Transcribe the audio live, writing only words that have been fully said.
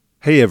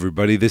Hey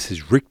everybody, this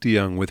is Rick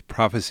DeYoung with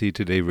Prophecy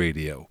Today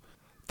Radio.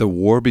 The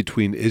war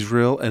between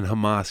Israel and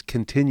Hamas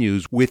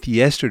continues, with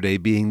yesterday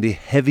being the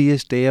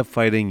heaviest day of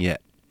fighting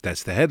yet.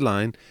 That's the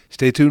headline.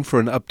 Stay tuned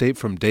for an update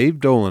from Dave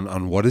Dolan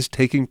on what is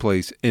taking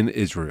place in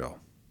Israel.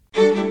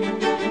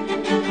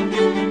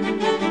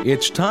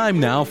 It's time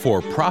now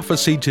for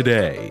Prophecy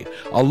Today,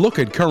 a look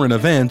at current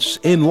events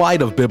in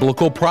light of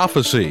biblical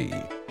prophecy.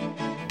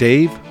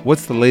 Dave,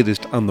 what's the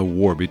latest on the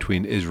war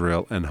between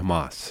Israel and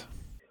Hamas?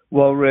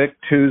 Well, Rick,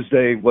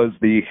 Tuesday was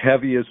the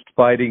heaviest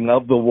fighting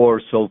of the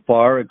war so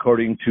far,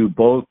 according to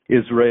both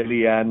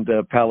Israeli and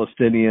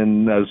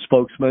Palestinian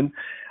spokesmen.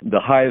 The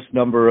highest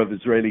number of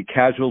Israeli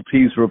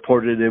casualties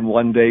reported in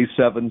one day,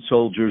 7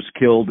 soldiers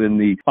killed in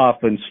the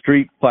often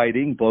street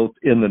fighting, both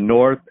in the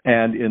north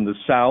and in the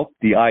south.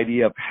 The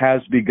IDF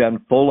has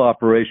begun full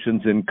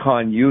operations in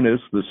Khan Yunis,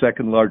 the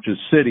second largest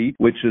city,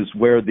 which is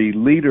where the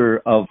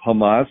leader of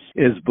Hamas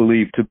is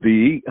believed to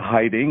be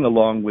hiding,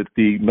 along with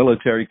the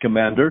military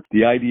commander.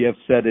 The IDF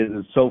said it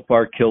has so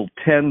far killed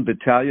 10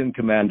 battalion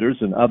commanders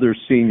and other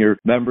senior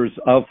members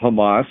of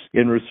Hamas.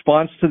 In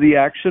response to the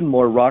action,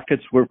 more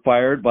rockets were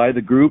fired by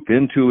the group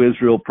into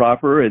Israel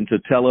proper, into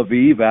Tel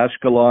Aviv,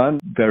 Ashkelon,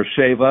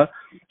 Beersheba.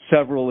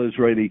 Several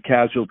Israeli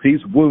casualties,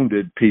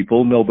 wounded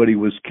people. Nobody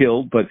was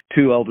killed, but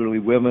 2 elderly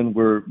women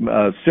were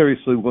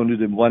seriously wounded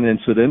in one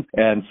incident,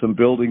 and some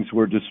buildings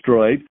were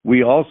destroyed.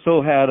 We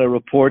also had a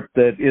report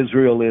that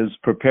Israel is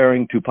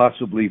preparing to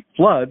possibly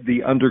flood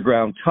the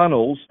underground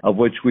tunnels, of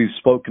which we've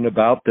spoken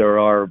about. There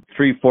are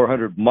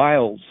 300-400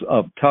 miles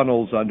of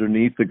tunnels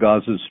underneath the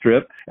Gaza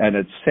Strip, and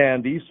it's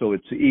sandy, so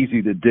it's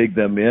easy to dig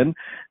them in.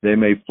 They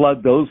may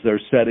flood those.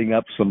 They're setting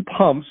up some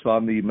pumps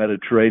on the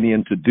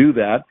Mediterranean to do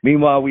that.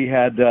 Meanwhile, we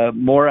had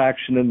more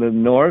action in the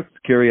north.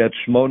 Kiryat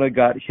Shmona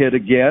got hit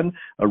again.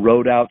 A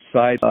road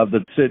outside of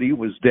the city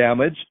was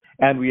damaged.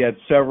 And we had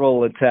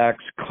several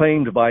attacks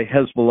claimed by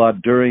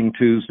Hezbollah during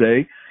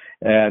Tuesday.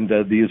 And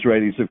the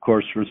Israelis, of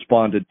course,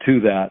 responded to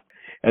that.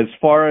 As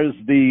far as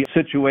the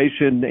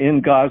situation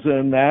in Gaza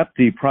and that,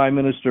 the Prime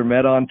Minister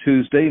met on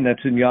Tuesday,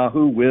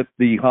 Netanyahu, with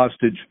the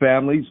hostage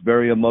families,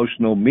 very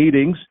emotional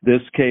meetings. This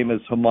came as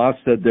Hamas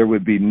said there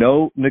would be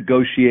no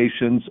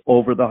negotiations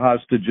over the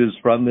hostages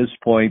from this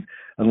point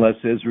unless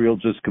Israel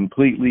just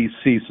completely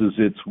ceases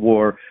its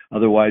war.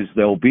 Otherwise,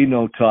 there will be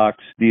no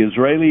talks. The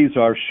Israelis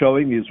are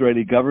showing, the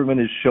Israeli government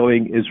is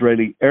showing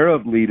Israeli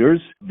Arab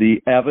leaders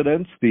the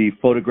evidence, the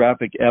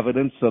photographic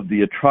evidence of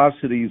the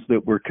atrocities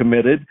that were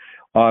committed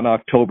on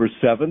October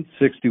 7th,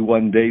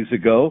 61 days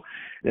ago.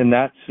 And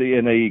that's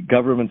in a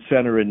government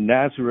center in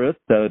Nazareth.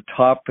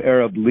 Top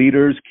Arab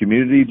leaders,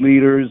 community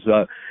leaders,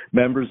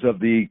 members of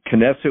the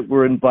Knesset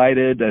were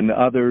invited, and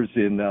others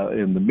in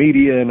the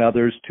media and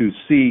others to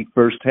see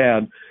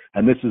firsthand.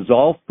 And this is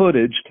all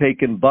footage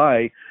taken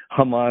by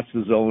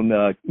Hamas's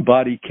own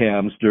body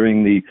cams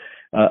during the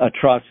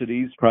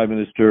atrocities. Prime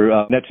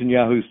Minister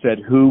Netanyahu said,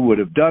 "Who would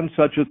have done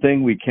such a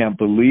thing? We can't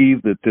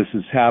believe that this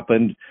has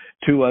happened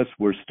to us.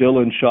 We're still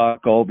in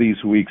shock all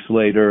these weeks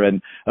later."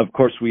 And of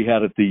course, we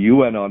had at the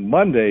UN on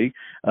Monday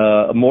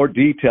more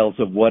details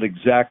of what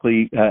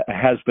exactly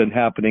has been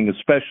happening,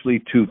 especially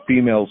to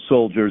female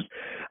soldiers.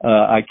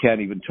 I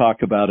can't even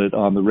talk about it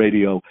on the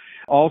radio.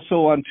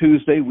 Also on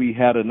Tuesday, we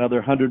had another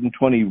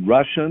 120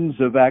 Russians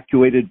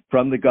evacuated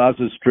from the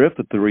Gaza Strip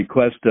at the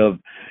request of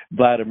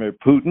Vladimir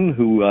Putin,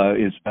 who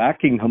is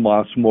backing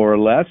Hamas more or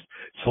less.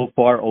 So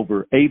far,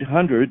 over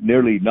 800,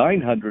 nearly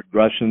 900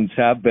 Russians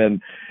have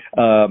been,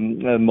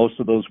 and most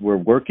of those were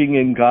working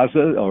in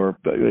Gaza or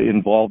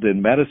involved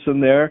in medicine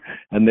there,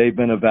 and they've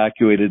been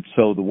evacuated.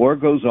 So the war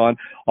goes on.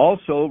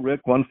 Also,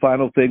 Rick, one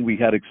final thing, we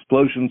had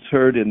explosions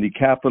heard in the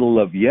capital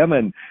of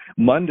Yemen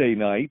Monday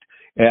night,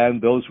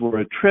 and those were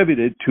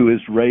attributed to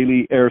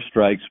Israeli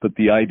airstrikes, but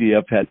the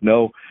IDF had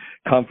no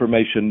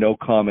confirmation, no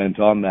comment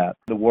on that.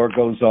 The war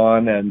goes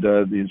on, and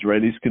the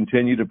Israelis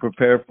continue to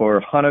prepare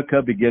for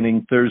Hanukkah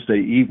beginning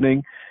Thursday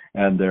evening,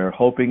 and they're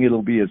hoping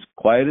it'll be as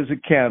quiet as it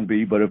can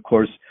be, but of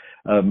course,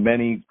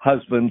 many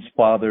husbands,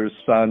 fathers,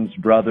 sons,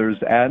 brothers,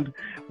 and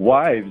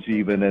wives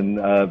even, and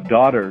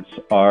daughters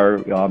are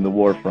on the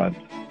war front.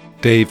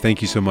 Dave,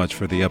 thank you so much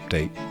for the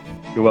update.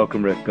 You're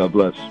welcome, Rick. God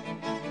bless.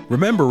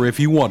 Remember, if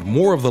you want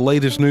more of the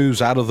latest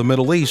news out of the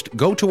Middle East,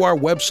 go to our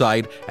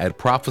website at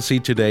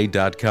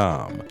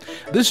prophecytoday.com.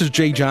 This is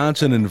Jay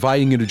Johnson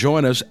inviting you to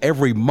join us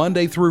every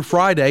Monday through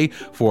Friday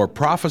for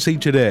Prophecy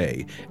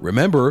Today.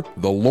 Remember,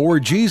 the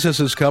Lord Jesus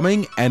is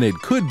coming, and it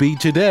could be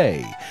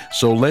today.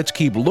 So let's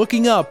keep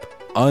looking up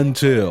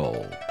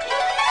until...